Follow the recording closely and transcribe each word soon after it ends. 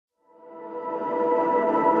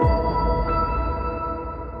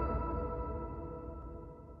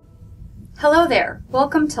Hello there,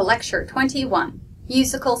 welcome to Lecture 21,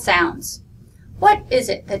 Musical Sounds. What is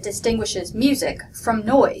it that distinguishes music from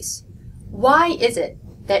noise? Why is it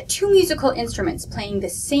that two musical instruments playing the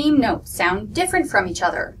same note sound different from each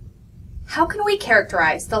other? How can we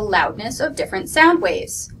characterize the loudness of different sound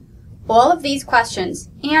waves? All of these questions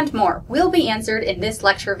and more will be answered in this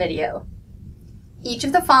lecture video. Each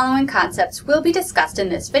of the following concepts will be discussed in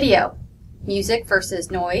this video: music versus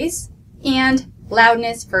noise, and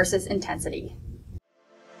loudness versus intensity.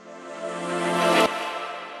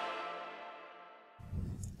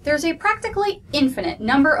 There's a practically infinite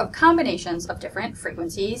number of combinations of different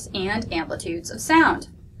frequencies and amplitudes of sound.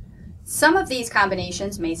 Some of these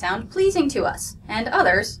combinations may sound pleasing to us, and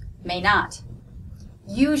others may not.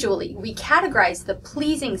 Usually, we categorize the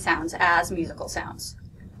pleasing sounds as musical sounds.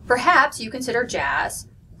 Perhaps you consider jazz,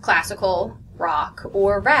 classical, rock,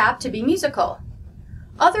 or rap to be musical.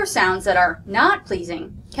 Other sounds that are not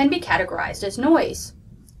pleasing can be categorized as noise.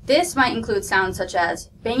 This might include sounds such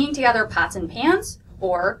as banging together pots and pans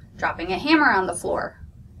or dropping a hammer on the floor.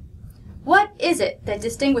 What is it that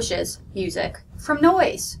distinguishes music from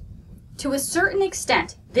noise? To a certain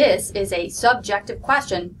extent, this is a subjective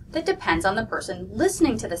question that depends on the person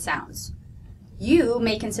listening to the sounds. You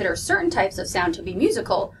may consider certain types of sound to be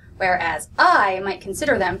musical, whereas I might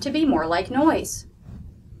consider them to be more like noise.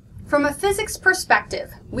 From a physics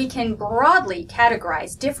perspective, we can broadly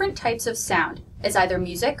categorize different types of sound as either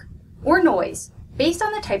music or noise based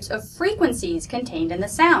on the types of frequencies contained in the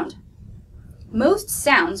sound. Most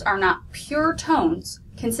sounds are not pure tones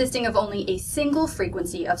consisting of only a single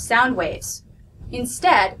frequency of sound waves.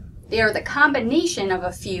 Instead, they are the combination of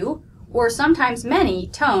a few, or sometimes many,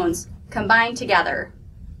 tones combined together.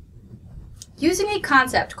 Using a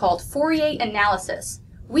concept called Fourier analysis,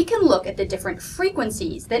 we can look at the different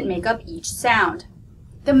frequencies that make up each sound.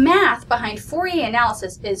 The math behind Fourier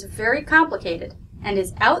analysis is very complicated and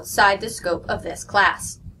is outside the scope of this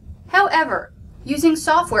class. However, using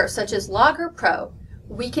software such as Logger Pro,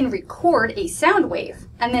 we can record a sound wave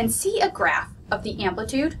and then see a graph of the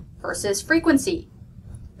amplitude versus frequency.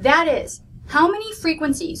 That is, how many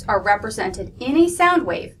frequencies are represented in a sound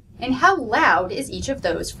wave and how loud is each of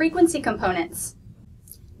those frequency components.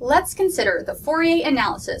 Let's consider the Fourier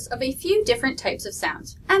analysis of a few different types of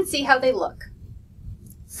sounds and see how they look.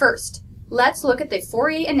 First, let's look at the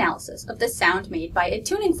Fourier analysis of the sound made by a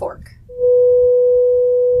tuning fork.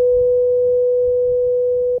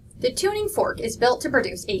 The tuning fork is built to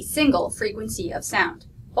produce a single frequency of sound,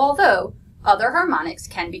 although other harmonics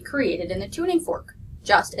can be created in the tuning fork,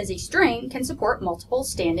 just as a string can support multiple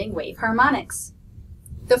standing wave harmonics.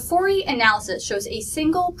 The Fourier analysis shows a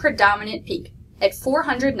single predominant peak at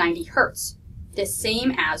 490 Hz, the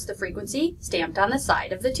same as the frequency stamped on the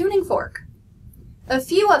side of the tuning fork. A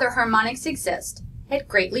few other harmonics exist at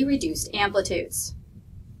greatly reduced amplitudes.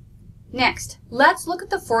 Next, let's look at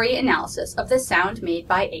the Fourier analysis of the sound made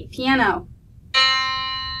by a piano.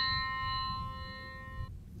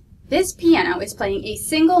 This piano is playing a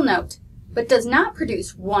single note, but does not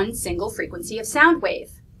produce one single frequency of sound wave.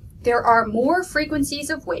 There are more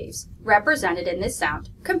frequencies of waves represented in this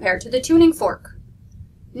sound compared to the tuning fork.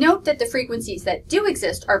 Note that the frequencies that do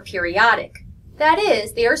exist are periodic. That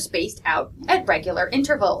is, they are spaced out at regular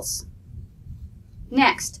intervals.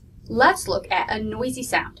 Next, let's look at a noisy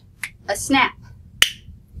sound, a snap.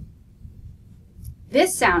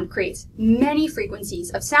 This sound creates many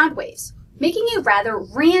frequencies of sound waves, making a rather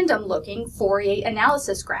random-looking Fourier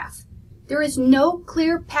analysis graph. There is no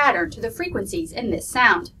clear pattern to the frequencies in this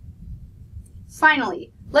sound.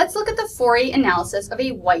 Finally, let's look at the Fourier analysis of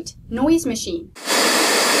a white noise machine.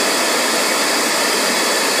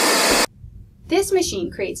 This machine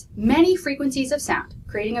creates many frequencies of sound,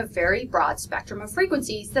 creating a very broad spectrum of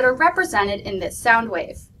frequencies that are represented in this sound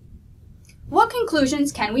wave. What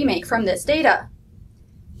conclusions can we make from this data?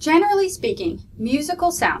 Generally speaking,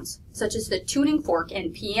 musical sounds, such as the tuning fork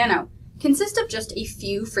and piano, consist of just a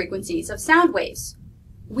few frequencies of sound waves.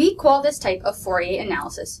 We call this type of Fourier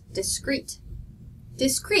analysis discrete.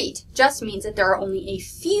 Discrete just means that there are only a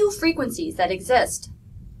few frequencies that exist.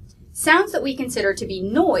 Sounds that we consider to be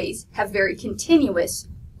noise have very continuous,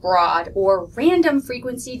 broad, or random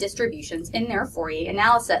frequency distributions in their Fourier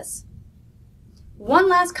analysis. One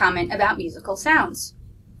last comment about musical sounds.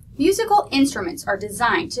 Musical instruments are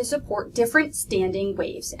designed to support different standing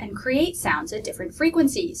waves and create sounds at different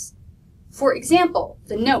frequencies. For example,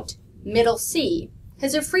 the note middle C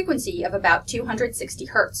has a frequency of about 260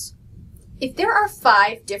 Hz. If there are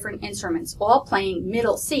 5 different instruments all playing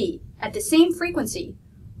middle C at the same frequency,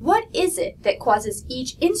 what is it that causes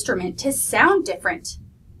each instrument to sound different?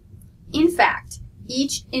 In fact,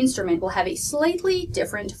 Each instrument will have a slightly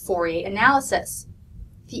different Fourier analysis.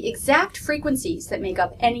 The exact frequencies that make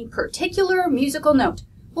up any particular musical note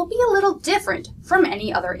will be a little different from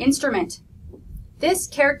any other instrument. This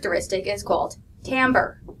characteristic is called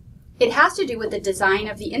timbre. It has to do with the design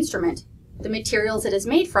of the instrument, the materials it is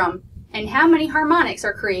made from, and how many harmonics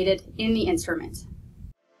are created in the instrument.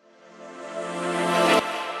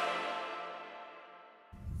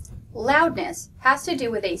 Loudness has to do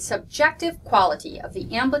with a subjective quality of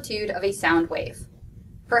the amplitude of a sound wave.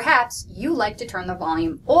 Perhaps you like to turn the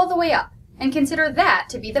volume all the way up and consider that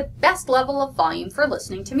to be the best level of volume for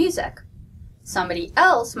listening to music. Somebody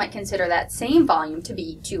else might consider that same volume to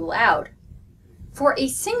be too loud. For a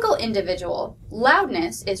single individual,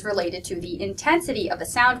 loudness is related to the intensity of a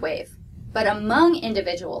sound wave, but among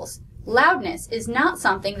individuals, loudness is not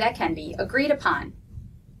something that can be agreed upon.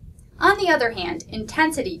 On the other hand,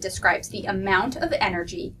 intensity describes the amount of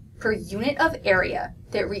energy per unit of area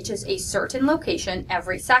that reaches a certain location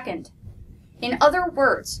every second. In other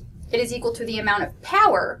words, it is equal to the amount of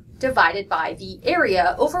power divided by the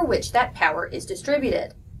area over which that power is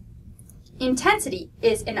distributed. Intensity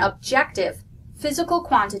is an objective, physical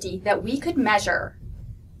quantity that we could measure.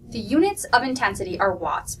 The units of intensity are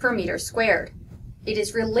watts per meter squared. It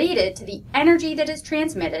is related to the energy that is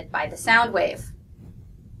transmitted by the sound wave.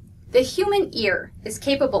 The human ear is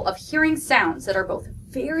capable of hearing sounds that are both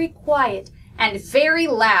very quiet and very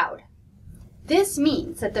loud. This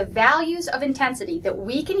means that the values of intensity that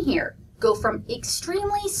we can hear go from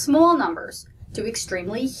extremely small numbers to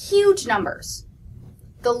extremely huge numbers.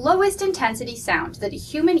 The lowest intensity sound that a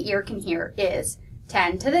human ear can hear is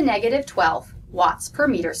 10 to the negative 12 watts per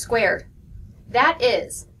meter squared. That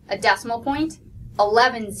is a decimal point,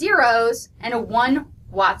 11 zeros, and a 1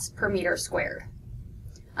 watts per meter squared.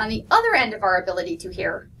 On the other end of our ability to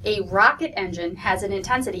hear, a rocket engine has an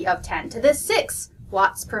intensity of 10 to the 6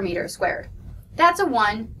 watts per meter squared. That's a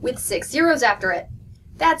 1 with 6 zeros after it.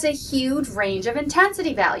 That's a huge range of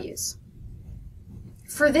intensity values.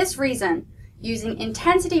 For this reason, using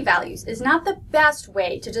intensity values is not the best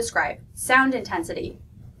way to describe sound intensity.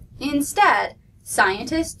 Instead,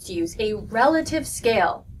 scientists use a relative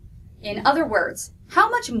scale. In other words, how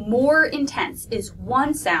much more intense is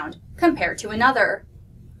one sound compared to another?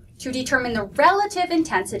 To determine the relative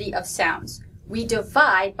intensity of sounds, we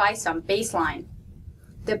divide by some baseline.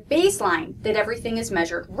 The baseline that everything is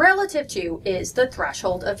measured relative to is the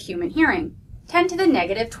threshold of human hearing, 10 to the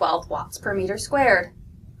negative 12 watts per meter squared.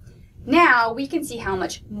 Now we can see how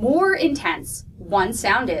much more intense one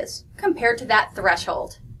sound is compared to that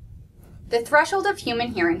threshold. The threshold of human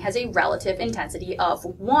hearing has a relative intensity of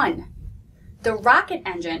 1. The rocket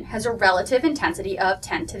engine has a relative intensity of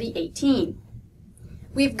 10 to the 18.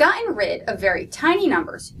 We've gotten rid of very tiny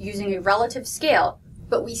numbers using a relative scale,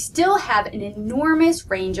 but we still have an enormous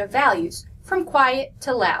range of values, from quiet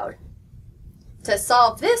to loud. To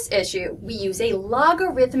solve this issue, we use a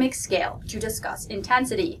logarithmic scale to discuss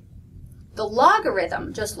intensity. The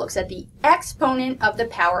logarithm just looks at the exponent of the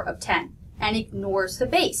power of 10 and ignores the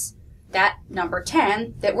base, that number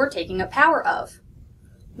 10 that we're taking a power of.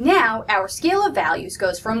 Now our scale of values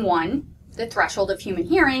goes from 1, the threshold of human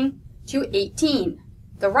hearing, to 18,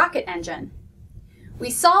 the rocket engine. We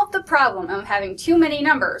solved the problem of having too many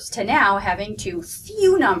numbers to now having too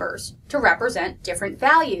few numbers to represent different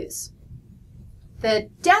values. The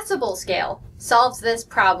decibel scale solves this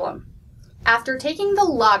problem. After taking the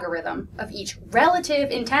logarithm of each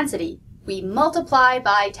relative intensity, we multiply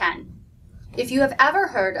by 10. If you have ever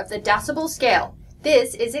heard of the decibel scale,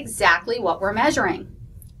 this is exactly what we're measuring.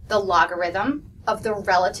 The logarithm of the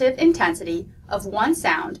relative intensity of one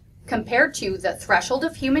sound compared to the threshold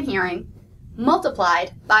of human hearing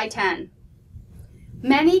multiplied by 10.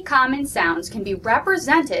 Many common sounds can be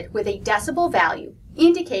represented with a decibel value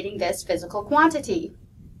indicating this physical quantity.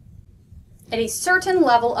 At a certain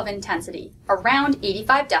level of intensity, around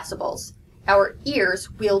 85 decibels, our ears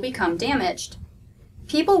will become damaged.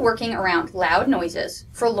 People working around loud noises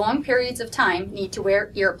for long periods of time need to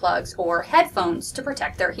wear earplugs or headphones to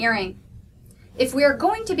protect their hearing. If we are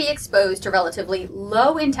going to be exposed to relatively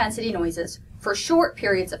low intensity noises for short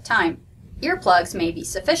periods of time, earplugs may be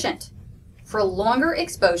sufficient. For longer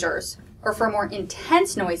exposures, or for more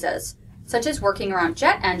intense noises, such as working around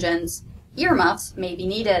jet engines, earmuffs may be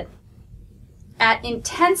needed. At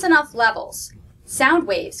intense enough levels, sound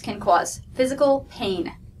waves can cause physical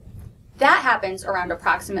pain. That happens around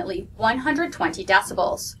approximately 120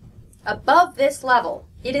 decibels. Above this level,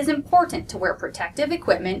 it is important to wear protective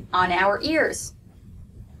equipment on our ears.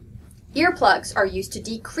 Earplugs are used to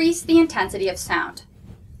decrease the intensity of sound.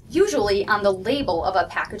 Usually on the label of a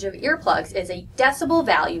package of earplugs is a decibel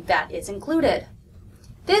value that is included.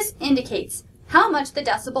 This indicates how much the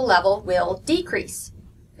decibel level will decrease.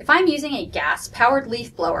 If I'm using a gas-powered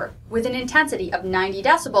leaf blower with an intensity of 90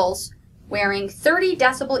 decibels, wearing 30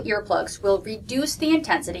 decibel earplugs will reduce the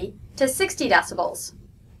intensity to 60 decibels.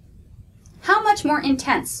 How much more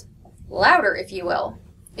intense, louder if you will,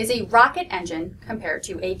 is a rocket engine compared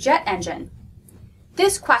to a jet engine?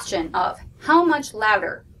 This question of how much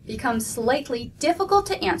louder becomes slightly difficult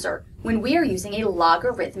to answer when we are using a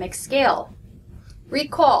logarithmic scale.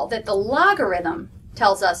 Recall that the logarithm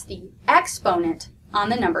tells us the exponent on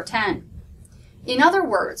the number 10. In other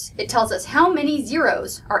words, it tells us how many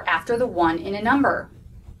zeros are after the 1 in a number.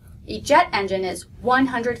 A jet engine is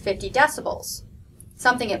 150 decibels.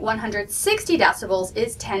 Something at 160 decibels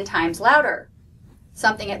is 10 times louder.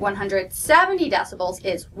 Something at 170 decibels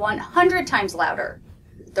is 100 times louder.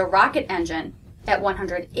 The rocket engine at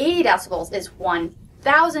 180 decibels is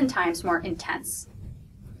 1,000 times more intense.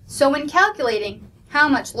 So when calculating how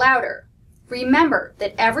much louder, remember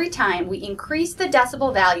that every time we increase the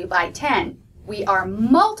decibel value by 10, we are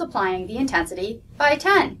multiplying the intensity by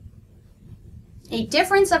 10. A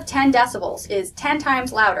difference of 10 decibels is 10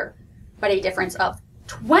 times louder, but a difference of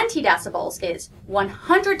 20 decibels is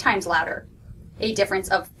 100 times louder. A difference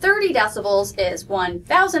of 30 decibels is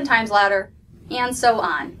 1,000 times louder, and so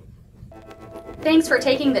on. Thanks for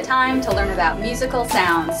taking the time to learn about musical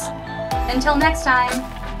sounds. Until next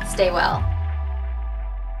time, stay well.